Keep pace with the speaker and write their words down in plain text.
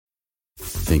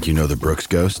Think you know the Brooks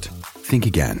Ghost? Think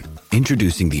again.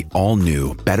 Introducing the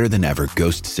all-new, better-than-ever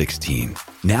Ghost 16.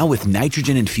 Now with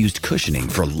nitrogen-infused cushioning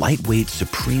for lightweight,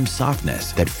 supreme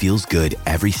softness that feels good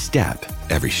every step,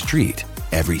 every street,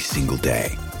 every single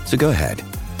day. So go ahead,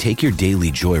 take your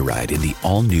daily joyride in the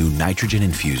all-new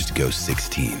nitrogen-infused Ghost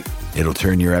 16. It'll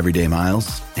turn your everyday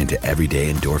miles into everyday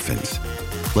endorphins.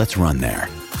 Let's run there.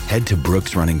 Head to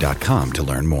brooksrunning.com to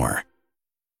learn more.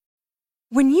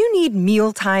 When you need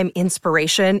mealtime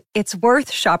inspiration, it's worth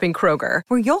shopping Kroger,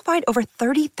 where you'll find over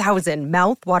 30,000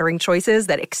 mouth-watering choices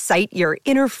that excite your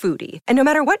inner foodie. And no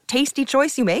matter what tasty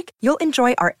choice you make, you'll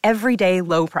enjoy our everyday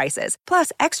low prices,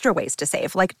 plus extra ways to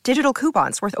save, like digital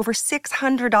coupons worth over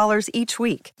 $600 each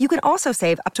week. You can also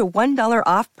save up to $1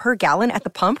 off per gallon at the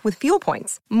pump with fuel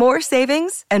points. More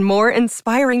savings and more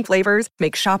inspiring flavors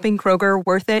make shopping Kroger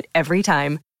worth it every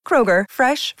time. Kroger,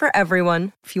 fresh for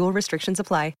everyone. Fuel restrictions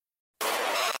apply.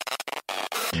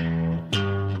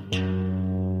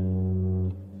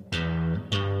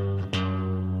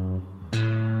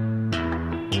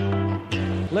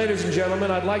 Ladies and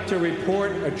gentlemen, I'd like to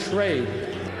report a trade.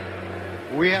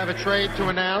 We have a trade to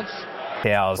announce.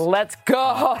 Let's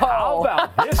go. How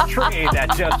about this trade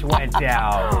that just went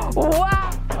down?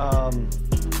 Wow.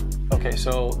 Okay,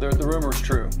 so the rumor is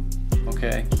true.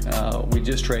 Okay, we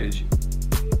just traded you.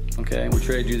 Okay, we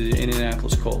traded you to the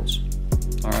Indianapolis Colts.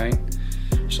 All right.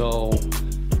 So,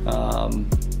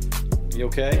 you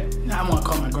okay? I want to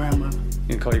call my grandmother. You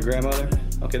can call your grandmother?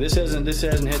 Okay, this hasn't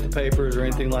hit the papers or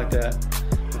anything like that.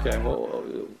 Okay, well,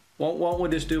 why don't we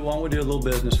do a little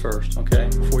business first, okay?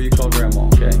 Before you call grandma,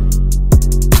 okay?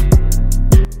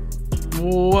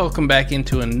 Welcome back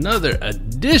into another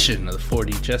edition of the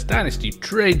 4D Chess Dynasty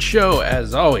Trade Show.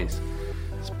 As always,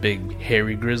 this big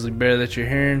hairy grizzly bear that you're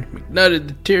hearing, McNutted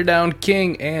the Tear Down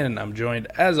King, and I'm joined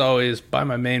as always by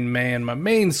my main man, my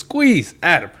main squeeze,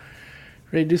 Adam.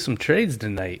 Ready to do some trades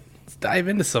tonight. Let's dive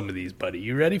into some of these, buddy.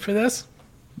 You ready for this?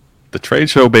 The trade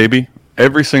show, baby.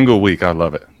 Every single week. I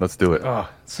love it. Let's do it. Oh,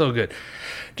 so good.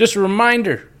 Just a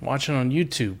reminder, watching on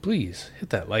YouTube, please hit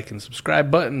that like and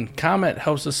subscribe button. Comment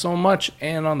helps us so much.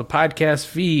 And on the podcast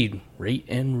feed, rate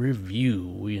and review.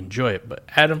 We enjoy it. But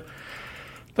Adam,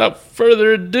 without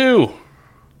further ado,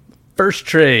 first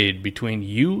trade between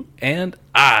you and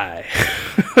I.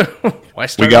 Why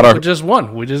start with just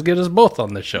one? We just get us both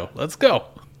on this show. Let's go.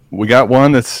 We got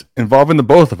one that's involving the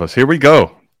both of us. Here we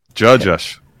go. Judge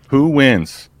us. Who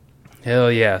wins?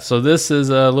 Hell yeah. So this is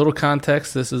a little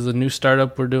context. This is a new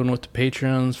startup we're doing with the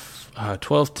Patreons.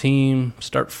 12 team,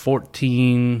 start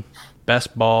 14,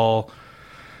 best ball,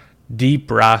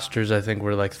 deep rosters. I think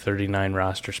we're like 39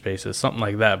 roster spaces, something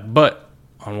like that. But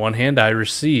on one hand, I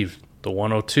received the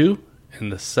 102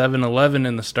 and the 711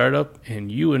 in the startup,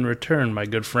 and you in return, my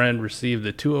good friend, received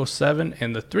the 207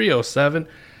 and the 307.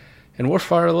 And we're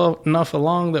far enough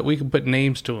along that we can put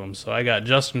names to them. So I got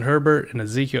Justin Herbert and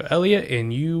Ezekiel Elliott,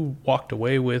 and you walked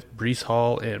away with Breece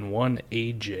Hall and one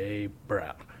A.J.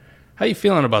 Brown. How you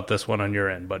feeling about this one on your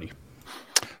end, buddy?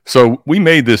 So we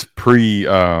made this pre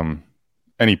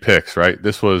any picks, right?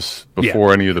 This was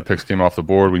before any of the picks came off the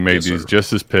board. We made these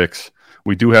just as picks.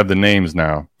 We do have the names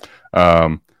now.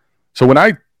 So when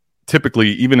I typically,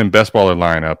 even in best baller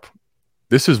lineup,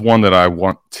 this is one that I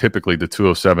want typically the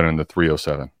 207 and the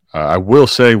 307. I will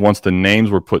say once the names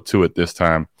were put to it this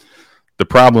time, the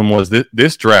problem was that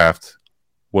this draft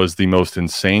was the most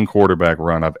insane quarterback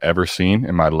run I've ever seen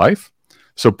in my life.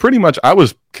 So pretty much I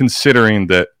was considering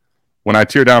that when I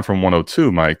tear down from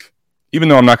 102, Mike, even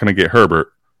though I'm not going to get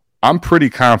Herbert, I'm pretty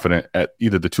confident at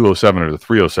either the 207 or the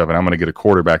 307, I'm going to get a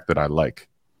quarterback that I like.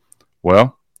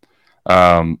 Well,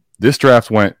 this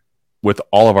draft went with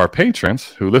all of our patrons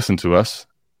who listen to us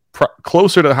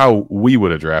closer to how we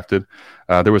would have drafted.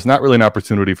 There was not really an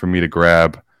opportunity for me to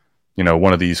grab,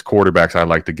 one of these quarterbacks I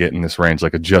like to get in this range,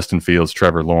 like a Justin Fields,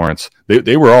 Trevor Lawrence.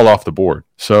 They were all off the board.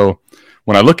 So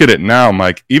when I look at it now,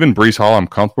 Mike, even Breece Hall I'm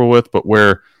comfortable with, but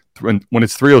when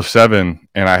it's 307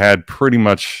 and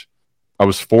I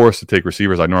was forced to take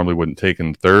receivers I normally wouldn't take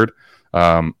in third,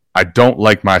 I don't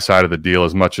like my side of the deal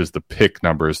as much as the pick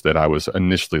numbers that I was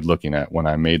initially looking at when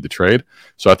I made the trade.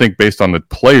 So I think based on the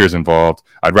players involved,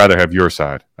 I'd rather have your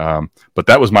side. But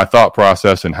that was my thought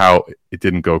process and how it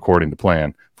didn't go according to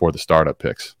plan for the startup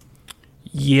picks.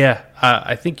 Yeah,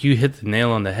 I think you hit the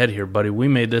nail on the head here, buddy. We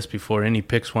made this before any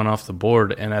picks went off the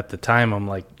board, and at the time I'm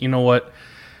like, you know what?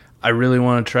 I really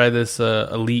want to try this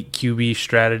elite QB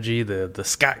strategy, the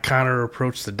Scott Connor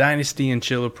approach, the dynasty and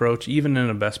chill approach, even in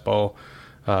a best ball.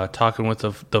 Talking with the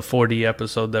 4D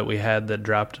episode that we had that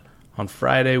dropped on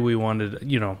Friday, we wanted,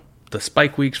 the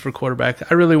spike weeks for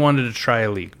quarterback. I really wanted to try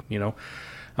a league,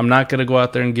 I'm not going to go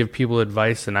out there and give people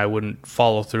advice, and I wouldn't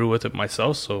follow through with it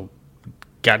myself. So,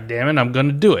 God damn it, I'm going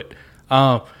to do it.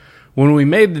 When we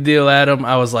made the deal, Adam,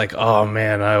 I was like, oh,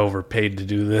 man, I overpaid to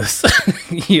do this.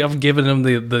 I'm giving him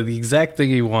the exact thing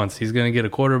he wants. He's going to get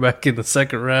a quarterback in the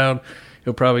second round.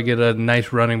 He'll probably get a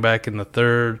nice running back in the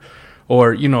third.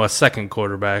 Or, a second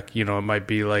quarterback. It might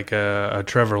be like a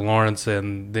Trevor Lawrence,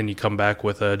 and then you come back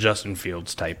with a Justin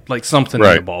Fields type. Like something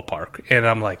in the ballpark. And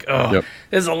I'm like,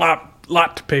 there's a lot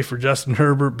to pay for Justin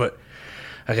Herbert, but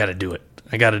I got to do it.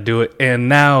 And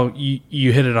now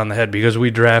you hit it on the head, because we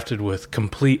drafted with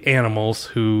complete animals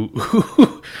who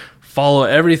follow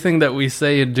everything that we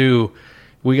say and do.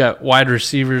 We got wide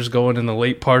receivers going in the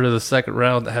late part of the second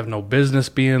round that have no business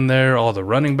being there. All the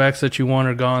running backs that you want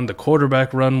are gone. The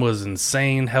quarterback run was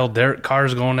insane. Hell, Derek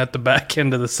Carr's going at the back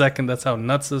end of the second. That's how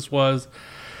nuts this was.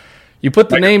 You put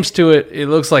the names to it, it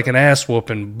looks like an ass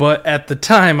whooping. But at the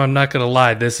time, I'm not going to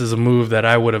lie, this is a move that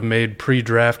I would have made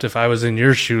pre-draft if I was in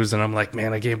your shoes. And I'm like,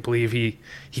 man, I can't believe he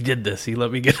did this. He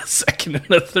let me get a second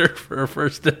and a third for a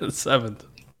first and a seventh.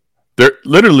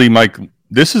 Literally, Mike,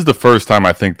 this is the first time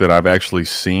I think that I've actually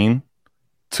seen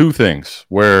two things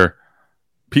where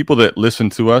people that listen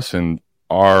to us and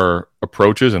our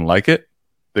approaches and like it,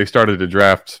 they started to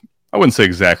draft, I wouldn't say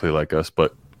exactly like us,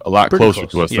 but a lot closer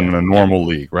to us than in a normal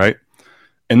league, right?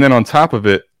 And then on top of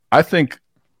it, I think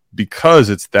because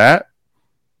it's that,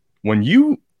 when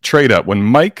you trade up, when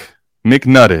Mike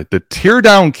McNutted, the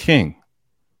teardown king,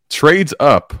 trades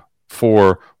up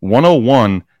for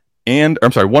 102 and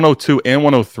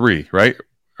 103, right?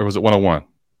 Or was it 101?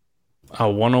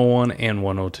 101 and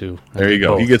 102. There you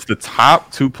go. Both. He gets the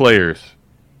top two players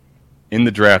in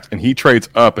the draft, and he trades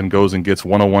up and goes and gets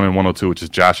 101 and 102, which is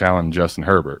Josh Allen and Justin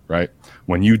Herbert, right?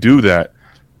 When you do that,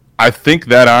 I think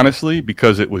that honestly,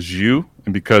 because it was you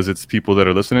and because it's people that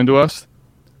are listening to us,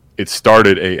 it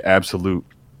started a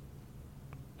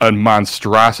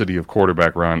monstrosity of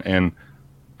quarterback run. And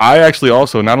I actually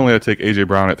also, not only did I take A.J.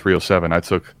 Brown at 307, I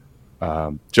took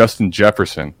Justin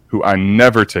Jefferson, who I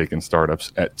never take in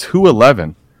startups, at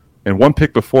 211. And one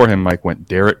pick before him, Mike, went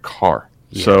Derek Carr.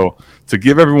 Yeah. So to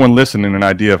give everyone listening an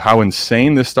idea of how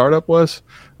insane this startup was.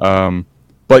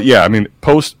 But yeah, I mean,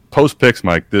 post picks,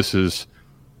 Mike, this is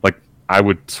like I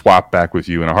would swap back with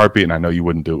you in a heartbeat, and I know you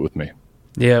wouldn't do it with me.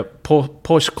 Yeah,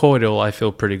 post-coital, I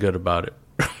feel pretty good about it.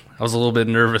 I was a little bit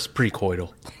nervous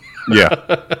pre-coital.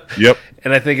 Yeah. Yep.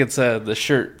 And I think it's the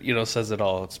shirt, says it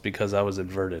all. It's because I was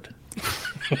inverted.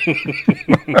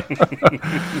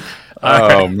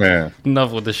 Oh, man.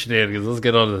 Enough with the shenanigans. Let's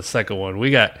get on to the second one.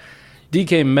 We got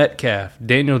DK Metcalf,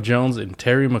 Daniel Jones, and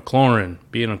Terry McLaurin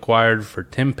being acquired for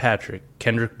Tim Patrick,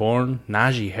 Kendrick Bourne,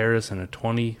 Najee Harris, and a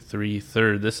 23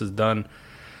 third. This is done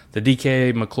the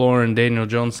DK McLaurin, Daniel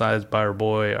Jones sides by our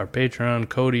boy, our Patreon,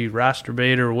 Cody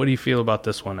Rosterbaiter. What do you feel about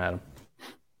this one, Adam?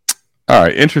 All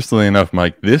right. Interestingly enough,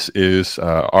 Mike, this is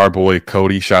our boy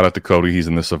Cody. Shout out to Cody. He's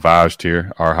in the Savage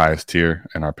tier, our highest tier,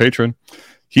 and our patron.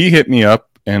 He hit me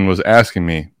up and was asking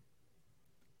me,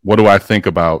 what do I think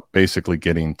about basically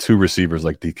getting two receivers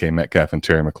like DK Metcalf and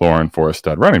Terry McLaurin for a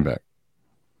stud running back?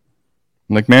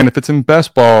 I'm like, man, if it's in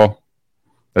best ball,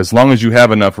 as long as you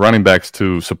have enough running backs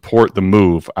to support the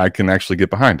move, I can actually get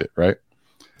behind it, right?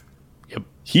 Yep.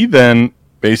 He then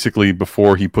basically,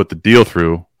 before he put the deal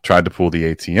through, tried to pull the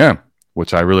ATM,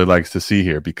 which I really likes to see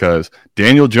here, because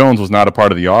Daniel Jones was not a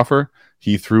part of the offer.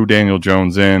 He threw Daniel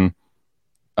Jones in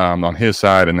on his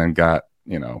side and then got,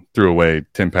 threw away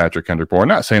Tim Patrick, Kendrick Bourne.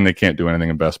 Not saying they can't do anything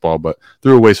in best ball, but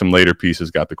threw away some later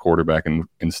pieces, got the quarterback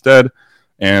instead.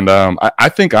 And I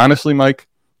think, honestly, Mike,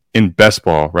 in best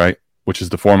ball, right, which is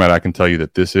the format I can tell you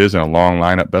that this is in a long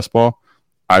lineup best ball,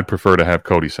 I'd prefer to have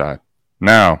Cody's side.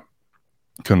 Now,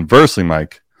 conversely,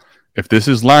 Mike, if this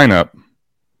is lineup,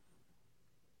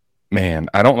 man,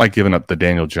 I don't like giving up the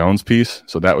Daniel Jones piece,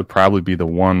 so that would probably be the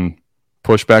one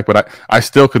pushback. But I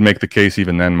still could make the case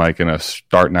even then, Mike, in a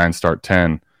start 9, start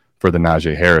 10 for the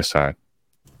Najee Harris side.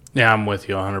 Yeah, I'm with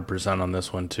you 100% on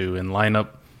this one, too. In lineup,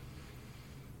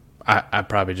 I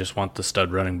probably just want the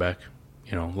stud running back.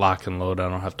 Lock and load. I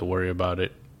don't have to worry about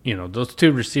it. Those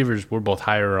two receivers, we're both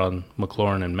higher on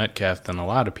McLaurin and Metcalf than a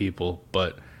lot of people,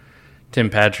 but Tim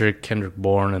Patrick, Kendrick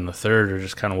Bourne, and the third are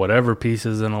just kind of whatever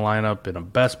pieces in a lineup. In a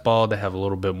best ball, they have a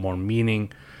little bit more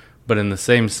meaning. But in the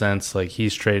same sense, like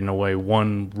he's trading away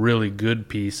one really good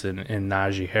piece in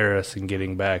Najee Harris and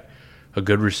getting back a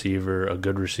good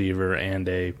receiver, and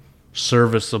a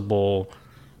serviceable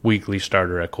weekly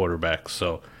starter at quarterback.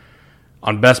 So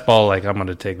on best ball, like I'm going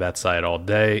to take that side all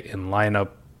day. In lineup,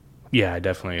 yeah,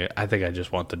 I think I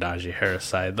just want the Najee Harris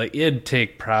side. Like it'd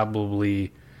take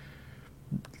probably,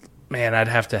 man, I'd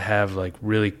have to have like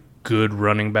really good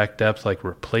running back depth, like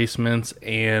replacements,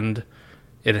 and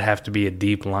it'd have to be a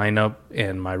deep lineup,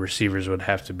 and my receivers would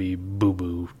have to be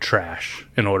boo-boo trash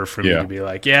in order for me to be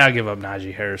like, yeah, I'll give up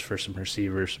Najee Harris for some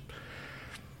receivers.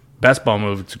 Best ball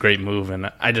move, it's a great move,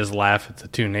 and I just laugh at the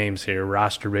two names here.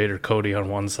 Roster Raider Cody on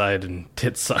one side and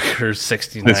Titsucker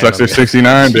 69. Titsucker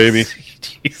 69, baby.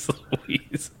 Jeez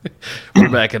Louise. We're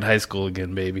back in high school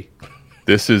again, baby.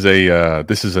 This is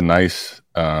a nice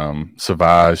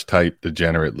Savage type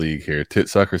degenerate league here.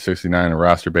 Titsucker 69 and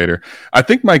Roster Baiter. I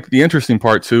think, Mike, the interesting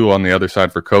part too on the other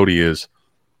side for Cody is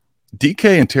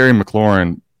DK and Terry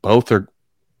McLaurin both are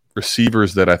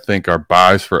receivers that I think are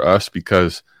buys for us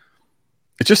because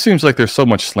it just seems like there's so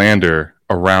much slander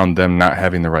around them not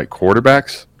having the right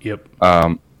quarterbacks. Yep.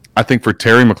 I think for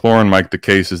Terry McLaurin, Mike, the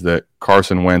case is that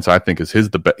Carson Wentz, I think, is he's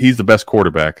the best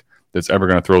quarterback that's ever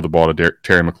going to throw the ball to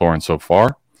Terry McLaurin so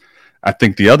far. I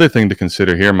think the other thing to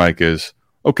consider here, Mike, is,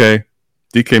 okay,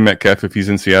 DK Metcalf, if he's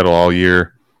in Seattle all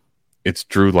year, it's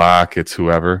Drew Lock, it's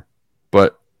whoever.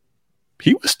 But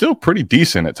he was still pretty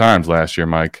decent at times last year,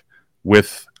 Mike,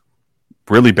 with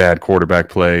really bad quarterback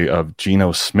play of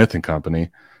Geno Smith and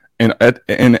company.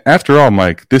 And after all,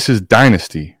 Mike, this is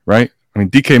dynasty, right? I mean,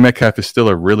 DK Metcalf is still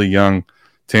a really young,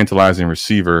 tantalizing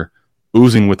receiver,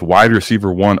 oozing with wide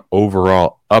receiver 1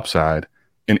 overall upside,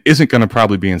 and isn't going to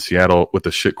probably be in Seattle with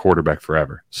a shit quarterback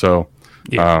forever. So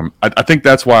I think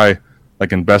that's why,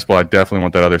 like in best ball, I definitely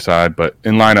want that other side. But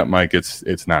in lineup, Mike, it's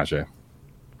Najee.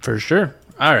 For sure.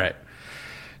 All right.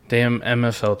 Damn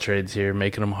MFL trades here,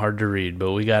 making them hard to read,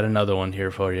 but we got another one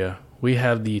here for you. We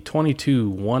have the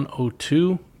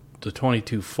 22-102, the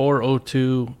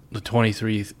 22-402, the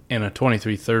 23 and a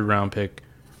 23 third round pick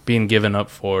being given up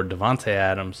for Davante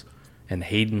Adams and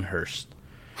Hayden Hurst.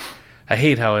 I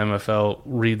hate how MFL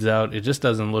reads out. It just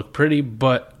doesn't look pretty,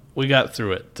 but we got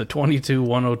through it. The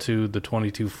 22-102, the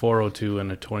 22-402,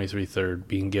 and the 23 third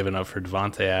being given up for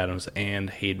Davante Adams and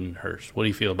Hayden Hurst. What do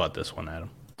you feel about this one,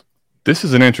 Adam? This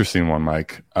is an interesting one,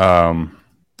 Mike,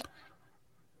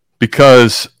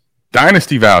 because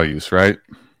dynasty values, right?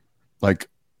 Like,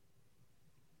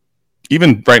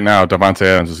 even right now, Davante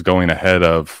Adams is going ahead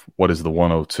of what is the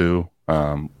 102,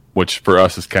 which for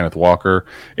us is Kenneth Walker.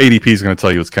 ADP is going to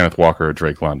tell you it's Kenneth Walker or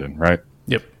Drake London, right?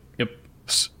 Yep.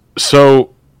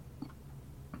 So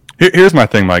here's my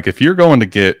thing, Mike. If you're going to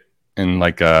get in,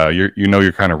 like,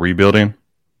 you're kind of rebuilding,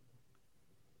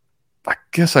 I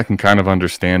guess I can kind of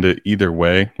understand it either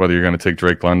way, whether you're going to take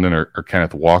Drake London or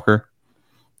Kenneth Walker.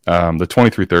 The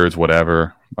 23 thirds,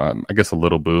 whatever. I guess a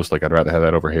little boost. Like, I'd rather have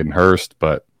that over Hayden Hurst,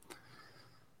 but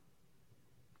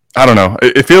I don't know.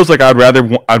 It feels like I'd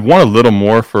want a little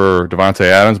more for Davante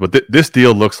Adams, but this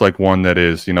deal looks like one that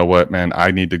is, you know what, man, I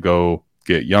need to go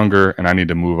get younger and I need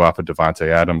to move off of Davante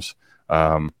Adams.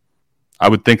 I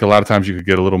would think a lot of times you could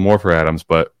get a little more for Adams,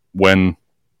 but when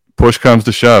push comes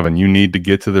to shove and you need to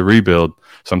get to the rebuild,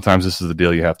 sometimes this is the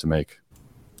deal you have to make.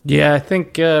 Yeah, I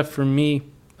think for me,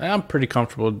 I'm pretty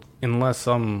comfortable unless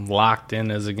I'm locked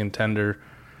in as a contender.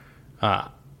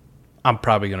 I'm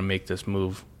probably going to make this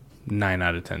move 9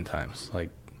 out of 10 times.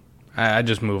 Like, I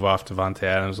just move off Davante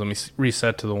Adams. Let me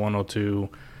reset to the 102.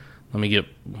 Let me get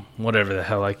whatever the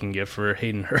hell I can get for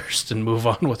Hayden Hurst and move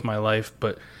on with my life.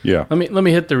 But yeah, let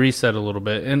me hit the reset a little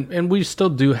bit. And we still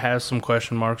do have some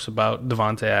question marks about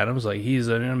Davante Adams. Like, he's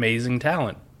an amazing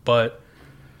talent, but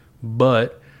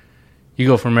you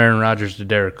go from Aaron Rodgers to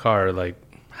Derek Carr. Like,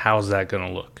 how's that going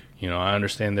to look? You know, I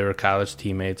understand they were college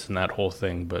teammates and that whole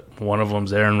thing, but one of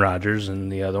them's Aaron Rodgers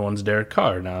and the other one's Derek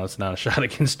Carr. Now, it's not a shot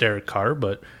against Derek Carr,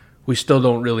 but we still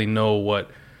don't really know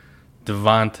what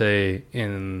Davante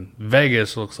in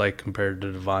Vegas looks like compared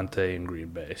to Davante in Green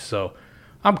Bay. So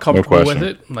I'm comfortable with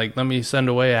it. Like, let me send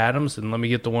away Adams and let me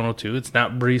get the 102. It's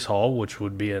not Breece Hall, which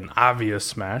would be an obvious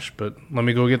smash, but let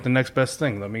me go get the next best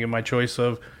thing. Let me get my choice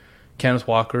of Kenneth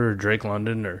Walker or Drake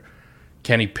London or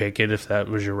Kenny Pickett if that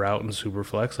was your route in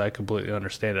Superflex. I completely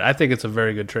understand it. I think it's a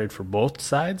very good trade for both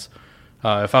sides.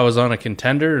 If I was on a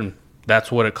contender and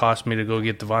that's what it cost me to go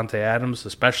get Davante Adams,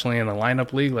 especially in a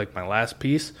lineup league like my last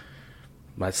piece,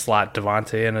 my slot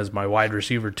Davante in as my wide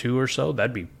receiver 2 or so,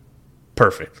 that'd be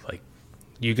perfect. Like,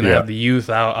 you can have the youth.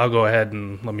 I'll go ahead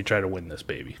and let me try to win this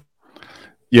baby.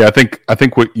 Yeah, I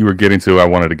think what you were getting to, I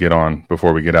wanted to get on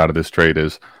before we get out of this trade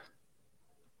is,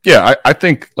 yeah, I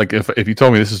think, like, if you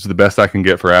told me this is the best I can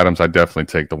get for Adams, I'd definitely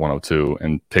take the 102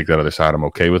 and take that other side. I'm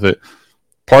okay with it.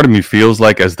 Part of me feels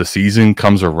like as the season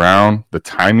comes around, the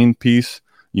timing piece,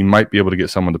 you might be able to get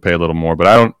someone to pay a little more, but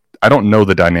I don't know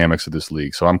the dynamics of this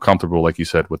league, so I'm comfortable, like you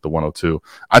said, with the 102.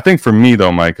 I think for me,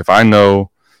 though, Mike, if I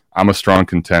know I'm a strong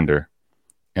contender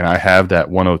and I have that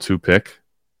 102 pick,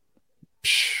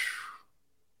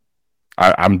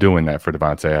 I'm doing that for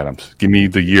Davante Adams. Give me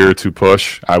the year to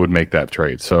push. I would make that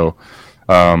trade. So,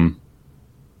 I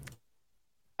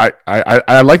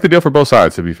like the deal for both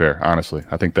sides, to be fair, honestly.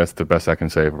 I think that's the best I can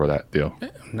say for that deal.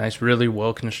 Nice, really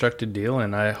well-constructed deal,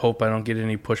 and I hope I don't get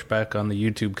any pushback on the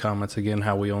YouTube comments again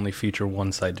how we only feature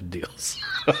one-sided deals.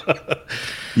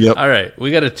 Yep. All right,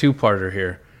 we got a two-parter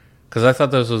here because I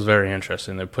thought this was very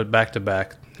interesting. They're put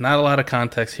back-to-back. Not a lot of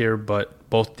context here, but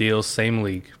both deals, same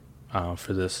league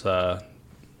for this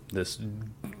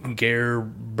Gare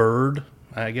Bird,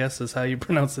 I guess is how you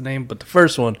pronounce the name. But the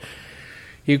first one,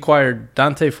 he acquired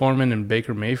Dante Foreman and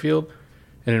Baker Mayfield,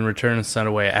 and in return sent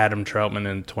away Adam Troutman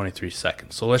in 23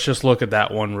 seconds. So let's just look at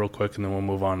that one real quick, and then we'll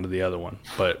move on to the other one.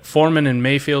 But Foreman and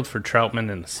Mayfield for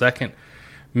Troutman in a second.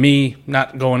 Me,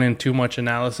 not going in too much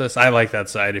analysis. I like that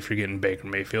side if you're getting Baker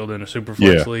Mayfield in a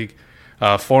Superflex league.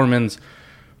 Foreman's,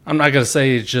 I'm not going to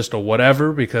say it's just a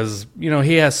whatever because,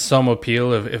 he has some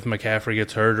appeal if McCaffrey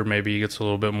gets hurt or maybe he gets a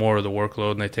little bit more of the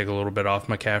workload and they take a little bit off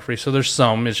McCaffrey. So there's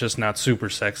some. It's just not super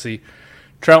sexy.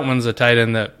 Troutman's a tight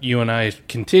end that you and I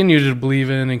continue to believe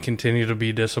in and continue to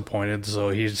be disappointed. So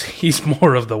he's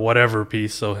more of the whatever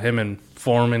piece. So him and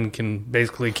Foreman can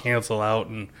basically cancel out.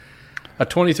 And a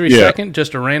 23-second,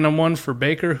 just a random one for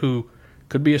Baker, who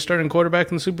could be a starting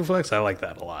quarterback in Superflex. I like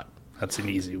that a lot. That's an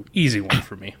easy one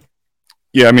for me.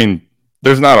 Yeah, I mean,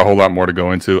 there's not a whole lot more to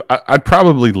go into. I'd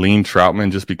probably lean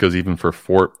Troutman just because even for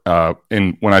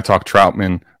when I talk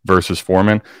Troutman versus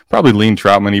Foreman, probably lean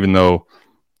Troutman even though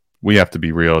we have to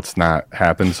be real. It's not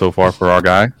happened so far for our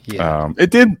guy. Yeah.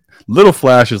 It did little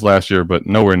flashes last year, but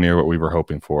nowhere near what we were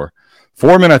hoping for.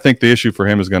 Foreman, I think the issue for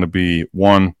him is going to be,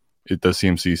 one, does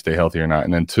CMC stay healthy or not?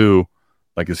 And then two,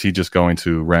 is he just going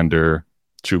to render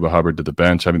Chuba Hubbard to the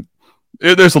bench? I mean,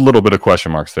 there's a little bit of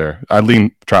question marks there. I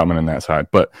lean Troutman on that side.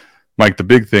 But, Mike, the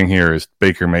big thing here is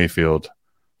Baker Mayfield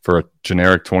for a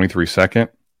generic 23-second.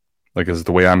 As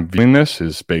the way I'm viewing this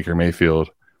is Baker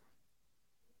Mayfield,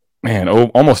 man,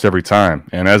 almost every time.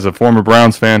 And as a former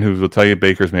Browns fan who will tell you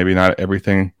Baker's maybe not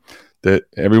everything that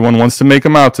everyone wants to make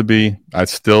him out to be, I'd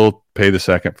still pay the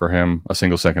second for him, a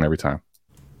single second every time.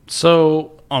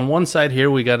 So on one side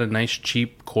here, we got a nice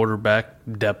cheap quarterback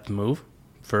depth move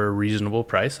for a reasonable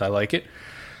price. I like it.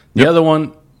 The other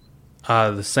one,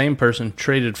 the same person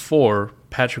traded for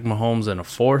Patrick Mahomes in a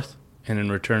fourth, and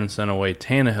in return sent away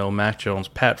Tannehill, Mac Jones,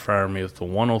 Pat Freiermuth, the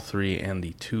 103 and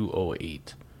the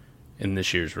 208 in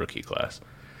this year's rookie class.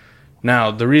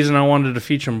 Now, the reason I wanted to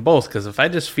feature them both, because if I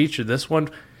just featured this one,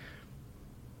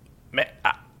 man,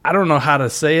 I don't know how to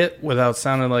say it without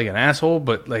sounding like an asshole,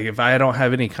 but if I don't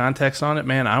have any context on it,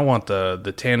 man, I want the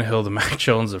Tannehill, the Mac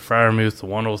Jones, the Freiermuth, the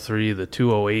 103, the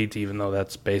 208, even though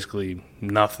that's basically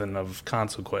nothing of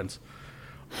consequence,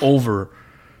 over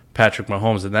Patrick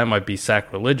Mahomes, and that might be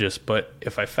sacrilegious. But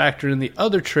if I factor in the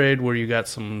other trade where you got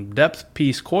some depth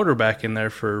piece quarterback in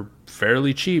there for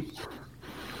fairly cheap,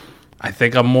 I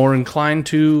think I'm more inclined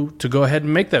to go ahead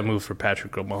and make that move for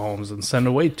Patrick Mahomes and send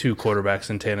away two quarterbacks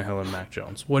in Tannehill and Mac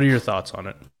Jones. What are your thoughts on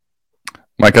it?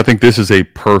 Mike, I think this is a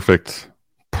perfect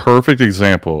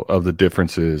example of the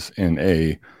differences in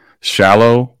a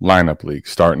shallow lineup league,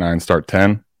 start 9, start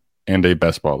 10, and a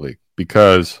best ball league.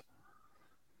 Because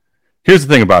here's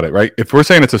the thing about it, right? If we're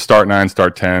saying it's a start 9,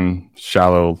 start 10,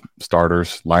 shallow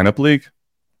starters lineup league,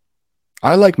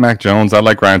 I like Mac Jones. I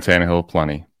like Ryan Tannehill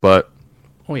plenty. But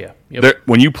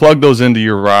when you plug those into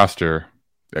your roster,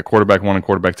 at quarterback 1 and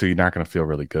quarterback 2, you're not going to feel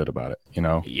really good about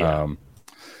it.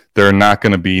 They're not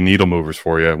going to be needle movers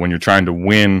for you when you're trying to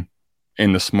win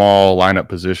in the small lineup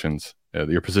positions.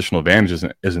 Your positional advantage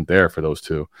isn't there for those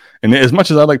two. And as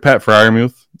much as I like Pat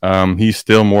Freiermuth, he's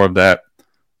still more of that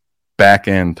back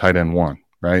end tight end 1,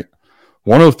 right?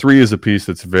 103 is a piece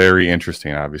that's very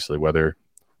interesting, obviously, whether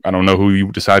I don't know who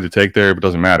you decide to take there, but it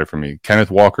doesn't matter for me.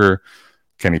 Kenneth Walker,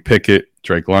 Kenny Pickett,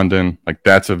 Drake London,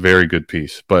 that's a very good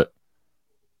piece. But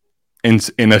in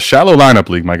a shallow lineup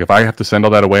league, Mike, if I have to send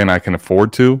all that away and I can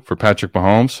afford to for Patrick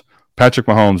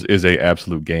Mahomes is a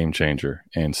absolute game changer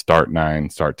in start 9,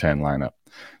 start 10 lineup.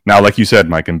 Now, like you said,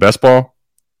 Mike, in best ball,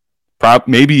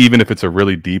 maybe even if it's a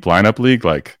really deep lineup league,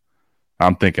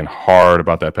 I'm thinking hard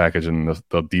about that package in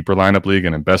the deeper lineup league,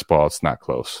 and in best ball, it's not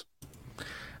close.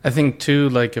 I think,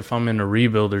 too, if I'm in a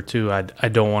rebuilder, too, I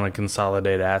don't want to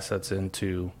consolidate assets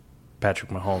into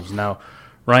Patrick Mahomes. Now,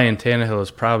 Ryan Tannehill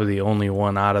is probably the only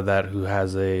one out of that who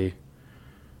has a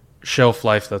shelf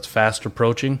life that's fast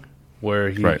approaching, where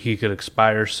he could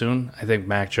expire soon. I think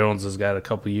Mac Jones has got a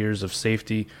couple years of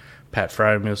safety. Pat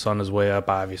Freiermuth's on his way up,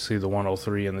 obviously, the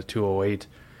 103 and the 208.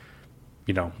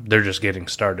 They're just getting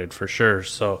started for sure.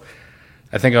 So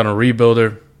I think on a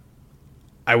rebuilder,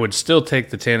 I would still take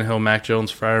the Tannehill, Mac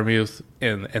Jones, Freiermuth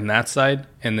in that side,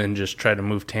 and then just try to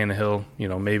move Tannehill,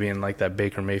 maybe in like that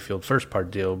Baker Mayfield first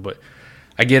part deal. But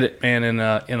I get it, man. In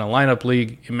a lineup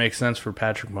league, it makes sense for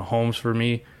Patrick Mahomes for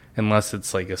me, unless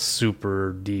it's like a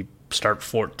super deep start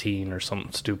 14 or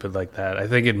something stupid like that. I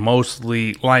think in most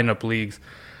lineup leagues,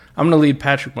 I'm going to lead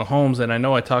Patrick Mahomes, and I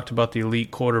know I talked about the elite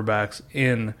quarterbacks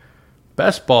in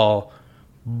best ball,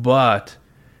 but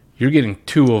you're getting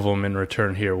 2 of them in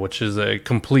return here, which is a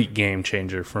complete game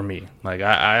changer for me. Like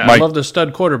I love the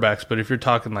stud quarterbacks, but if you're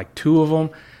talking like 2 of them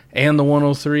and the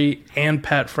 103 and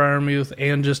Pat Freiermuth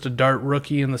and just a dart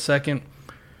rookie in the second,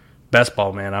 best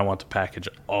ball, man, I want the package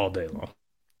all day long.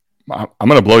 I'm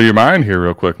going to blow your mind here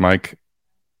real quick, Mike.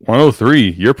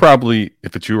 103, you're probably,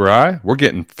 if it's you or I, we're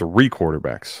getting 3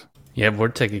 quarterbacks. Yeah, we're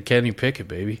taking Kenny Pickett,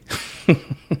 baby. 3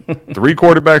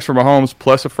 quarterbacks for Mahomes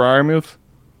plus a Freiermuth.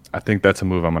 I think that's a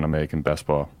move I'm going to make in best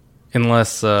ball.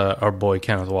 Unless our boy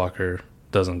Kenneth Walker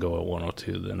doesn't go at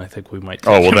 102, then I think we might.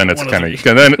 Then it's Kenny.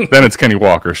 Then it's Kenny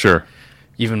Walker, sure.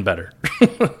 Even better.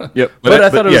 Yep. But I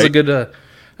thought it was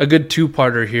a good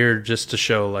 2-parter here, just to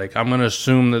show. Like, I'm going to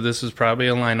assume that this is probably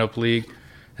a lineup league,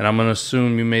 and I'm going to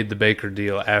assume you made the Baker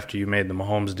deal after you made the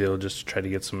Mahomes deal, just to try to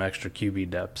get some extra QB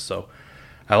depth. So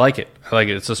I like it.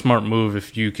 It's a smart move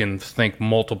if you can think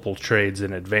multiple trades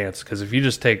in advance, because if you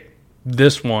just take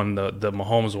this one, the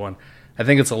Mahomes one, I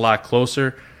think it's a lot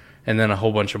closer, and then a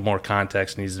whole bunch of more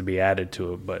context needs to be added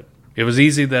to it. But it was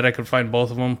easy that I could find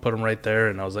both of them, put them right there,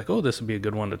 and I was like, oh, this would be a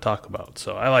good one to talk about.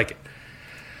 So I like it.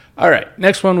 All right,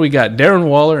 next one we got Darren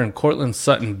Waller and Courtland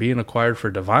Sutton being acquired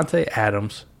for Davante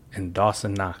Adams and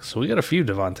Dawson Knox. So we got a few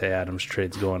Davante Adams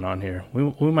trades going on here.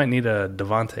 We might need a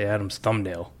Davante Adams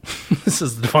thumbnail. This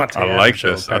is the Davante Adams like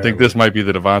show, this. I think this might be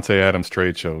the Davante Adams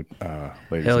trade show,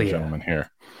 ladies and gentlemen here.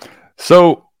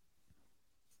 So,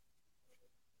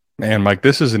 man, Mike,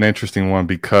 this is an interesting one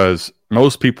because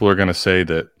most people are going to say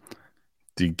that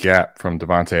the gap from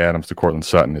Davante Adams to Courtland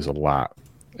Sutton is a lot.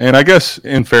 And I guess,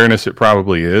 in fairness, it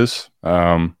probably is.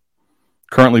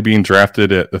 Currently being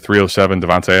drafted at the 307,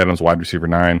 Davante Adams, wide receiver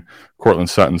 9. Courtland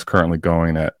Sutton's currently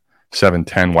going at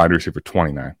 710, wide receiver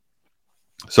 29.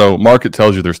 So market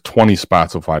tells you there's 20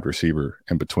 spots of wide receiver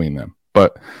in between them.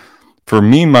 But for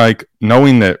me, Mike,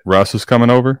 knowing that Russ is coming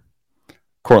over,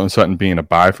 Courtland Sutton being a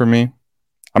buy for me,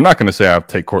 I'm not going to say I'll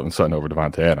take Courtland Sutton over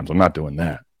Davante Adams. I'm not doing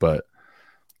that. But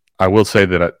I will say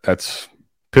that that's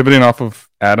pivoting off of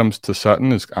Adams to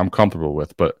Sutton is I'm comfortable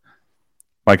with. But,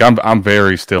 Mike, I'm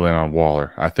very still in on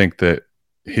Waller. I think that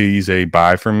he's a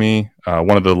buy for me.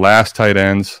 One of the last tight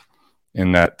ends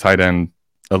in that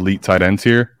elite tight end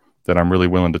tier that I'm really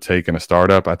willing to take in a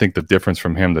startup. I think the difference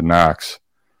from him to Knox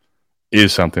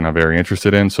is something I'm very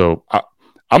interested in. So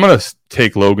I'm going to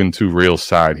take Logan to Real's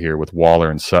side here with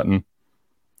Waller and Sutton.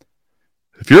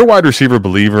 If you're a wide receiver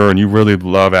believer and you really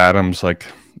love Adams, like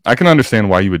I can understand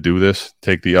why you would do this,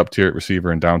 take the up tier at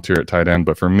receiver and down tier at tight end.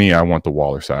 But for me, I want the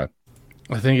Waller side.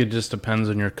 I think it just depends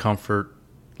on your comfort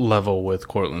level with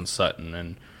Courtland Sutton.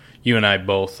 And you and I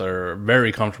both are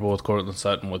very comfortable with Courtland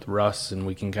Sutton with Russ, and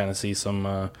we can kind of see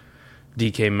some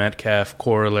DK Metcalf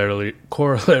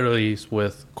corollaries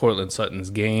with Courtland Sutton's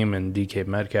game and DK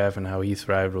Metcalf and how he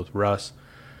thrived with Russ.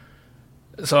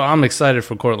 So I'm excited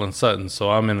for Courtland Sutton. So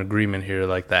I'm in agreement here.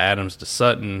 Like the Adams to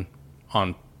Sutton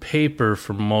on paper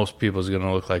for most people is going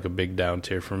to look like a big down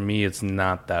tier. For me, it's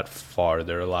not that far.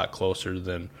 They're a lot closer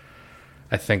than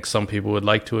I think some people would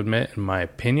like to admit, in my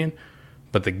opinion.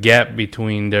 But the gap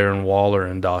between Darren Waller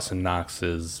and Dawson Knox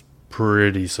is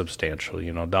pretty substantial.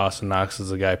 You know, Dawson Knox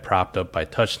is a guy propped up by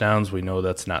touchdowns. We know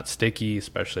that's not sticky,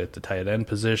 especially at the tight end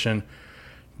position.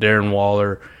 Darren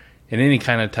Waller, in any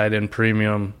kind of tight end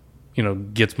premium,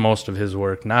 gets most of his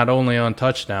work not only on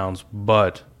touchdowns,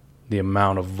 but the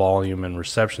amount of volume and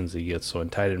receptions he gets. So in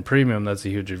tight end premium, that's a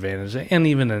huge advantage. And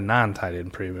even in non-tight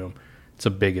end premium, it's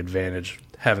a big advantage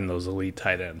having those elite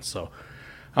tight ends. So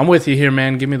I'm with you here,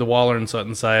 man. Give me the Waller and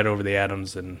Sutton side over the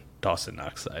Adams and Dawson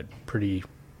Knox side. Pretty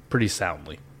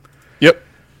soundly. Yep.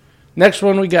 Next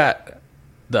one, we got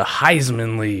the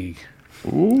Heisman League.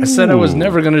 Ooh. I said I was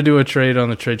never going to do a trade on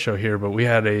the trade show here, but we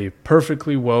had a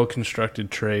perfectly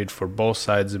well-constructed trade for both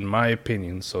sides, in my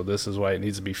opinion, so this is why it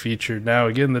needs to be featured. Now,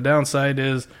 again, the downside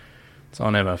is it's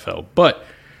on MFL, but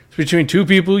it's between two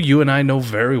people you and I know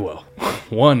very well.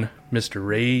 One, Mr.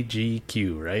 Ray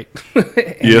GQ, right?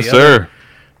 Yes, sir.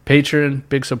 Patron,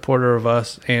 big supporter of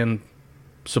us, and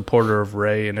supporter of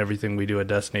Ray and everything we do at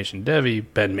Destination Devy,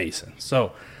 Ben Mason. So,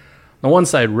 on the one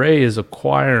side, Ray is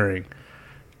acquiring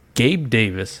Gabe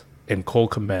Davis and Cole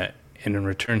Kmet, and in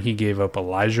return he gave up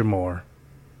Elijah Moore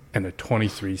and a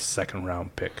 23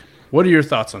 second-round pick. What are your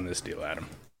thoughts on this deal, Adam?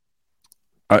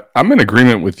 I'm in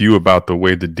agreement with you about the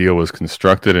way the deal was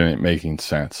constructed and it making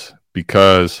sense,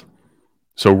 because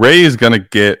so Ray is going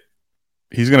to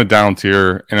he's going to down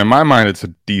tier, and in my mind, it's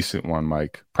a decent one,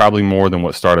 Mike. Probably more than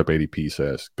what Startup ADP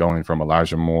says, going from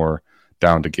Elijah Moore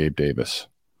down to Gabe Davis.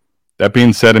 That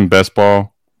being said, in best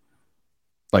ball,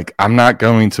 like, I'm not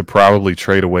going to probably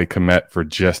trade away Kmet for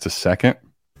just a second.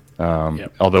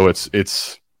 Although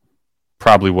it's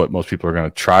probably what most people are going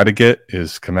to try to get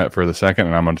is Kmet for the second,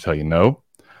 and I'm going to tell you no.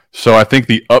 So I think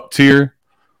the up tier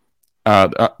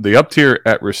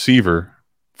at receiver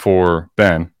for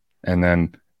Ben, and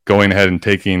then going ahead and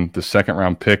taking the second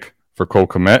round pick for Cole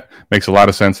Kmet makes a lot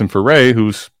of sense. And for Ray,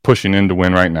 who's pushing in to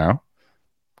win right now,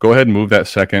 go ahead and move that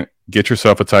second, get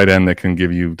yourself a tight end that can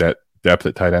give you that depth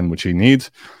at tight end, which he needs,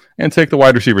 and take the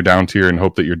wide receiver down tier and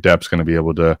hope that your depth's going to be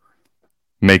able to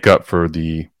make up for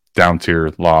the down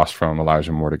tier loss from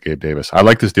Elijah Moore to Gabe Davis. I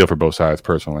like this deal for both sides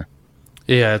personally.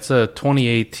 Yeah, it's a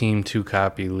 28-team,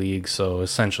 2-copy league, so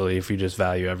essentially if you just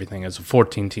value everything as a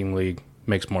 14-team league,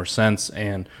 makes more sense.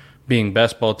 And being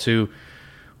best ball too,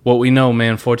 what we know,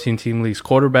 man, 14-team leagues,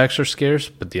 quarterbacks are scarce,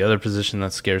 but the other position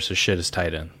that's scarce as shit is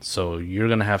tight end. So you're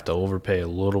going to have to overpay a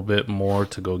little bit more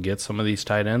to go get some of these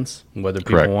tight ends, whether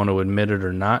people want to admit it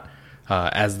or not.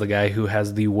 As the guy who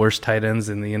has the worst tight ends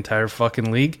in the entire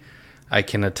fucking league, I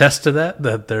can attest to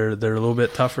that they're a little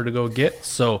bit tougher to go get.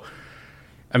 So,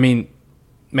 I mean,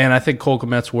 man, I think Cole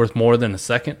Kmet's worth more than a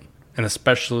second, and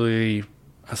especially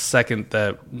a second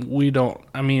that we don't.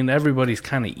 I mean, everybody's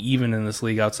kind of even in this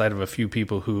league outside of a few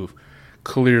people who've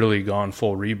clearly gone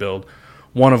full rebuild.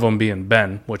 One of them being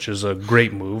Ben, which is a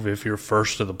great move if you're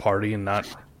first to the party and not,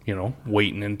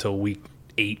 waiting until week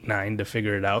 8, 9 to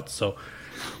figure it out. So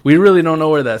we really don't know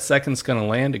where that second's going to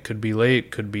land. It could be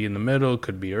late, could be in the middle,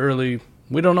 could be early.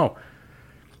 We don't know.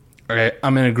 Okay,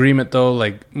 I'm in agreement, though,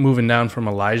 like moving down from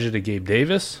Elijah to Gabe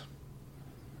Davis.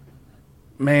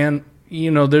 Man,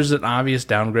 there's an obvious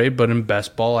downgrade, but in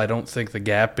best ball, I don't think the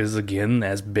gap is, again,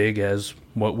 as big as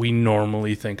what we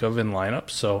normally think of in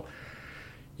lineups. So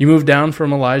you move down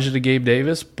from Elijah to Gabe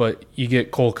Davis, but you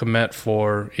get Cole Kmet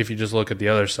for, if you just look at the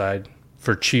other side,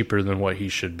 for cheaper than what he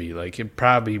should be. Like, it'd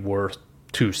probably be worth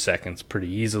 2 seconds pretty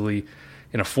easily.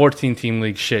 In a 14-team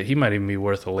league, shit, he might even be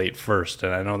worth a late first.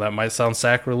 And I know that might sound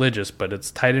sacrilegious, but it's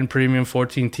tight end premium,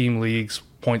 14-team leagues,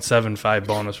 0.75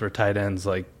 bonus for tight ends.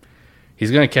 Like,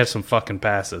 he's going to catch some fucking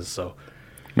passes. So,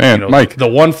 man, Mike, the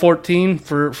 114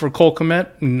 for Cole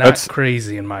Kmet, that's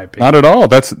crazy in my opinion. Not at all.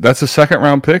 That's a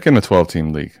second-round pick in a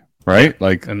 12-team league, right?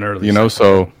 Like, an early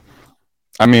so,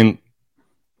 I mean,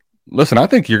 listen, I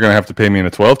think you're going to have to pay me in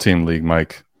a 12-team league,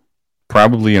 Mike.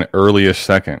 Probably an early-ish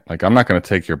second. Like, I'm not going to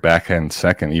take your back-end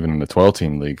second, even in the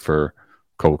 12-team league, for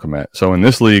Cole Kmet. So in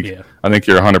this league, I think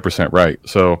you're 100% right.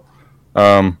 So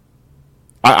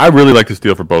I really like this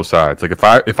deal for both sides. Like,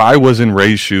 if I was in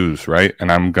Ray's shoes, right, and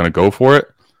I'm going to go for it,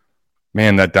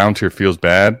 man, that down tier feels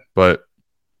bad. But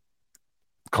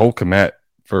Cole Kmet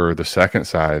for the second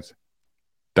side,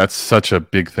 that's such a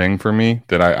big thing for me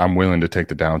that I'm willing to take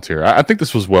the down tier. I think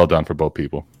this was well done for both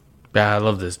people. Yeah, I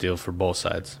love this deal for both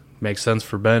sides. Makes sense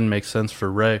for Ben, makes sense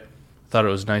for Ray. Thought it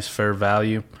was nice, fair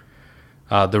value.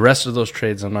 The rest of those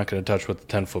trades I'm not going to touch with the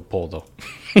 10-foot pole, though.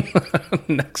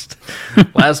 Next.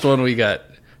 Last one we got.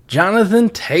 Jonathan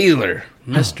Taylor,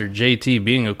 Mr. JT,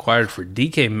 being acquired for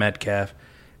DK Metcalf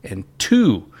and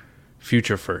 2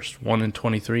 future firsts, 1 in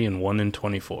 23 and 1 in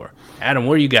 24. Adam,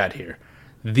 what do you got here?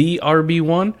 The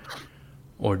RB1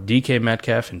 or DK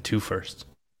Metcalf and 2 firsts?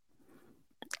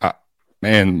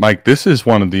 Man, Mike, this is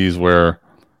one of these where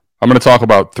I'm going to talk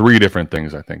about 3 different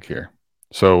things, I think, here.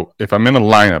 So if I'm in a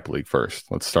lineup league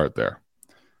first, let's start there.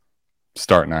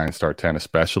 Start 9, start 10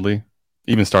 especially.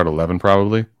 Even start 11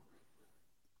 probably.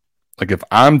 Like, if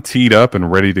I'm teed up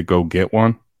and ready to go get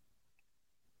one,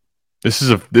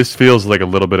 this feels like a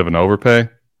little bit of an overpay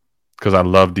because I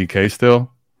love DK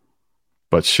still.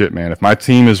 But shit, man, if my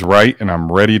team is right and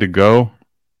I'm ready to go,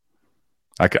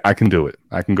 I can do it.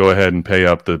 I can go ahead and pay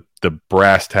up the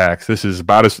brass tacks. This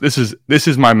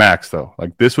is my max though.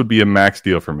 Like, this would be a max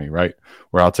deal for me, right?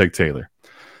 Where I'll take Taylor.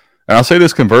 And I'll say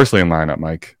this conversely in lineup,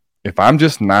 Mike. If I'm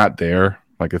just not there,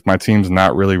 like if my team's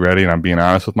not really ready and I'm being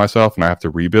honest with myself and I have to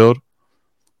rebuild,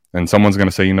 and someone's going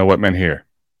to say, you know what, man, here,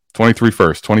 23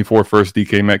 first, 24 first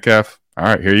DK Metcalf. All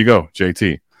right, here you go,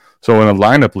 JT. So in a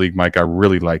lineup league, Mike, I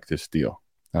really like this deal.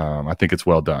 I think it's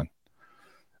well done.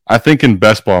 I think in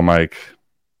best ball, Mike,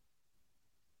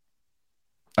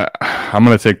 I'm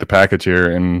going to take the package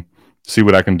here and see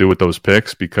what I can do with those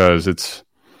picks because it's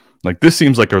like this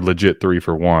seems like a legit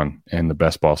 3-for-1 in the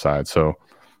best ball side. So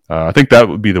I think that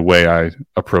would be the way I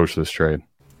approach this trade.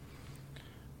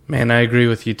 Man, I agree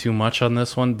with you too much on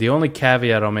this one. The only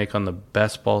caveat I'll make on the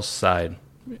best ball side,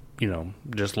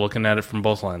 just looking at it from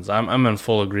both lines, I'm in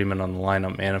full agreement on the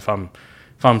lineup, man. If I'm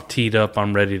teed up,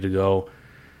 I'm ready to go.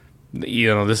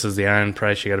 This is the iron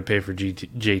price you got to pay for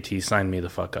JT. Sign me the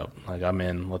fuck up. Like, I'm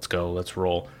in. Let's go. Let's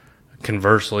roll.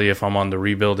 Conversely, if I'm on the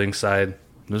rebuilding side,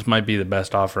 this might be the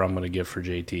best offer I'm going to give for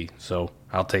JT. So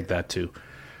I'll take that too.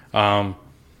 I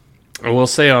will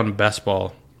say on best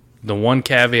ball, the one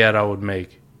caveat I would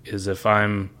make is if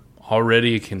I'm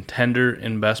already a contender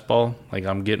in best ball, like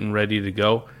I'm getting ready to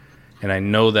go, and I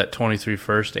know that 23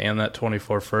 first and that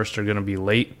 24 first are going to be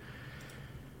late,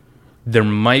 there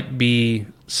might be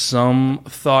some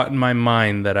thought in my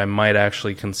mind that I might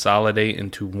actually consolidate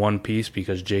into one piece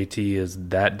because JT is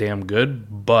that damn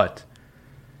good. But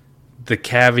the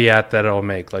caveat that I'll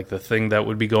make, like the thing that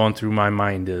would be going through my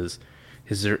mind is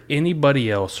there anybody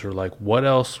else, or like what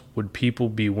else would people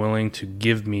be willing to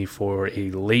give me for a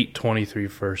late 23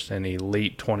 first and a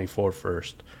late 24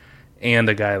 first and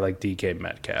a guy like DK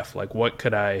Metcalf? Like, what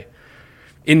could I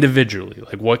individually,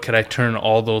 like what could I turn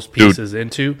all those pieces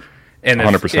into? And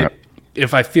 100%.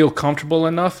 If I feel comfortable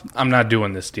enough, I'm not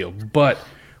doing this deal. But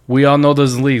we all know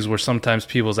those leagues where sometimes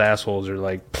people's assholes are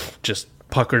like just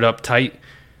puckered up tight.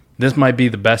 This might be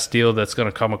the best deal that's going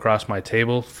to come across my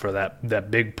table for that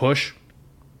big push.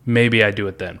 Maybe I do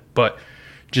it then. But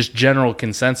just general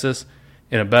consensus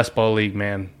in a best ball league,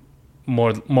 man,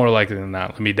 more likely than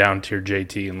not, let me down tier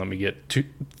JT and let me get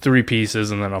 3 pieces,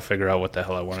 and then I'll figure out what the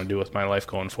hell I want to do with my life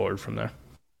going forward from there.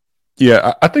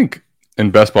 Yeah, I think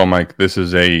in best ball, Mike, this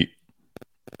is I'd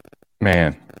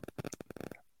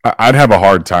have a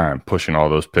hard time pushing all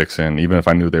those picks in, even if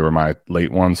I knew they were my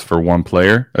late ones for one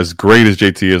player. As great as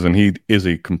JT is, and he is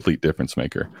a complete difference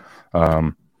maker.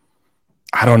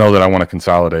 I don't know that I want to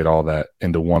consolidate all that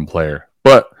into one player.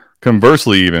 But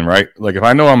conversely, even, right? Like, if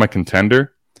I know I'm a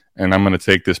contender and I'm going to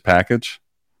take this package,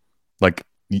 like,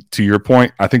 to your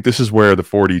point, I think this is where the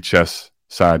 4D chess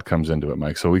side comes into it,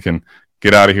 Mike. So we can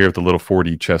get out of here with the little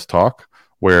 4D chess talk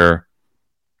where,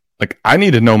 like, I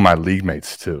need to know my league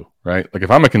mates too, right? Like,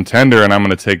 if I'm a contender and I'm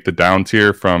going to take the down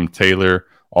tier from Taylor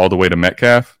all the way to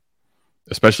Metcalf,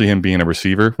 especially him being a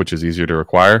receiver, which is easier to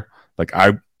acquire, like,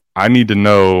 I need to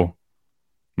know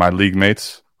my league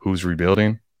mates, who's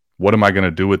rebuilding. What am I going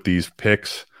to do with these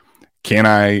picks? Can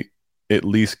I at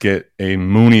least get a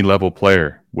Mooney level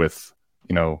player with,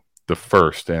 the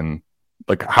first? And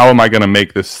like, how am I going to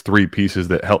make this 3 pieces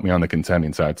that help me on the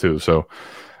contending side too? So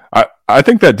I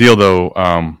think that deal though,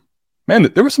 man,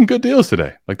 there were some good deals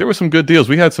today. Like, there were some good deals.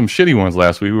 We had some shitty ones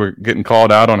last week. We were getting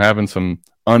called out on having some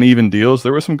uneven deals.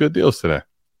 There were some good deals today.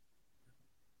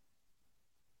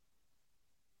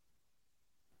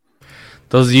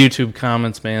 Those YouTube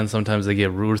comments, man, sometimes they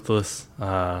get ruthless.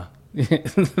 They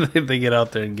get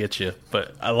out there and get you.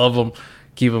 But I love them.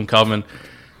 Keep them coming.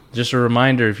 Just a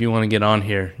reminder, if you want to get on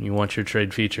here, you want your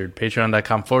trade featured,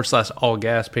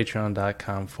 patreon.com/allgas,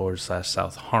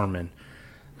 patreon.com/South Harmon.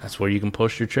 That's where you can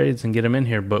post your trades and get them in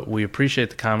here. But we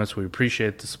appreciate the comments. We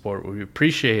appreciate the support. We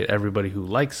appreciate everybody who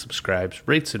likes, subscribes,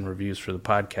 rates, and reviews for the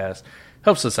podcast.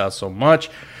 Helps us out so much.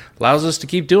 Allows us to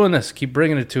keep doing this, keep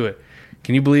bringing it to it.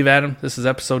 Can you believe, Adam? This is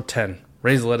episode 10.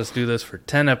 Ray's let us do this for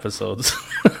 10 episodes.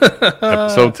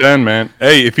 Episode 10, man.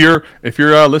 Hey, if you're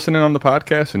listening on the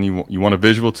podcast and you want a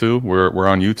visual too, we're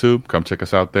on YouTube. Come check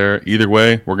us out there. Either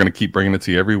way, we're going to keep bringing it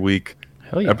to you every week.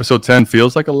 Hell yeah. Episode 10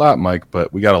 feels like a lot, Mike,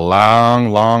 but we got a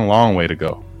long way to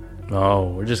go.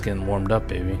 Oh, we're just getting warmed up,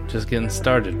 baby. Just getting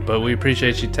started. But we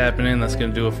appreciate you tapping in. That's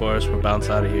going to do it for us. We're bounce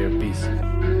out of here. Peace.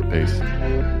 Peace.